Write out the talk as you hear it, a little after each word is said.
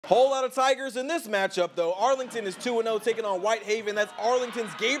Whole lot of Tigers in this matchup, though. Arlington is 2-0, taking on Whitehaven. That's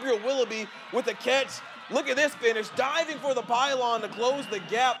Arlington's Gabriel Willoughby with a catch. Look at this finish, diving for the pylon to close the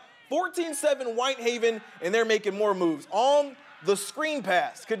gap. 14-7 Whitehaven, and they're making more moves. On the screen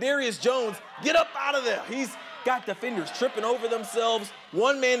pass, Kadarius Jones, get up out of there. He's got defenders tripping over themselves.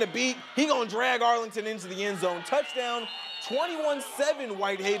 One man to beat. He gonna drag Arlington into the end zone. Touchdown, 21-7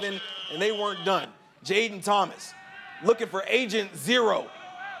 Whitehaven, and they weren't done. Jaden Thomas looking for Agent Zero,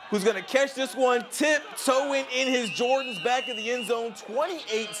 who's gonna catch this one, tiptoeing in his Jordans back in the end zone.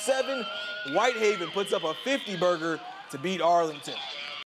 28-7, Whitehaven puts up a 50-burger to beat Arlington.